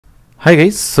Hi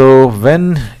guys, so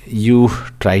when you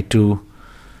try to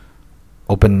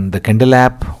open the Kindle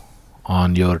app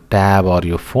on your tab or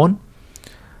your phone,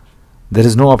 there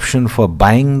is no option for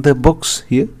buying the books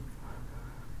here.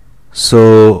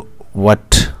 So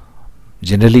what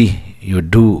generally you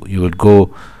would do, you would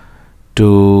go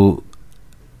to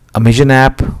Amazon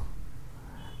app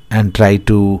and try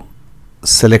to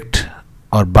select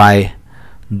or buy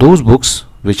those books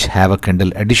which have a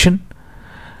Kindle edition.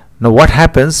 Now what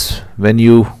happens when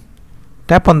you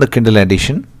tap on the Kindle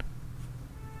edition?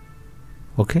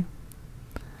 Okay,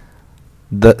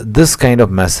 this kind of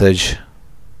message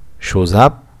shows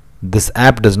up. This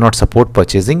app does not support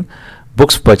purchasing.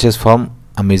 Books purchased from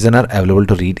Amazon are available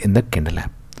to read in the Kindle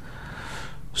app.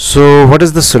 So what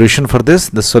is the solution for this?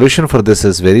 The solution for this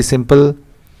is very simple.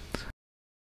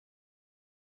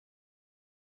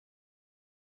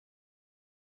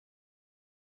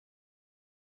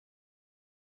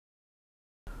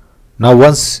 Now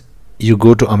once you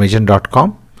go to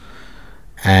amazon.com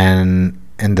and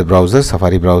in the browser,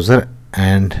 Safari browser,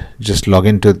 and just log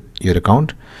into your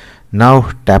account. Now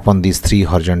tap on these three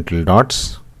horizontal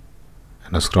dots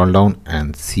and now scroll down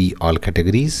and see all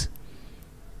categories.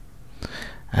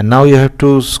 And now you have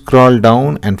to scroll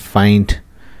down and find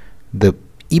the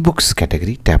ebooks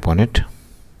category. Tap on it.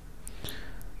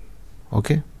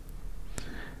 Okay.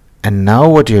 And now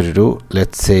what you have to do,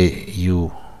 let's say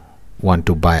you want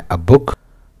to buy a book.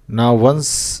 Now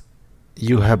once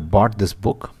you have bought this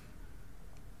book,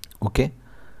 okay,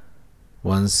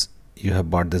 once you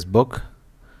have bought this book,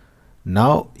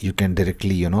 now you can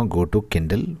directly go to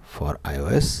Kindle for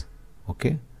iOS.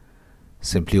 Okay,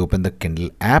 simply open the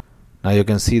Kindle app. Now you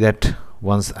can see that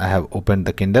once I have opened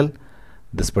the Kindle,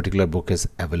 this particular book is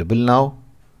available now.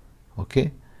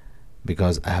 Okay,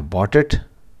 because I have bought it,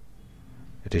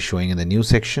 it is showing in the new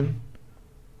section.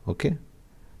 Okay,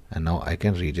 and now I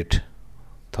can read it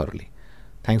thoroughly.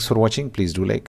 Thanks for watching. Please do like.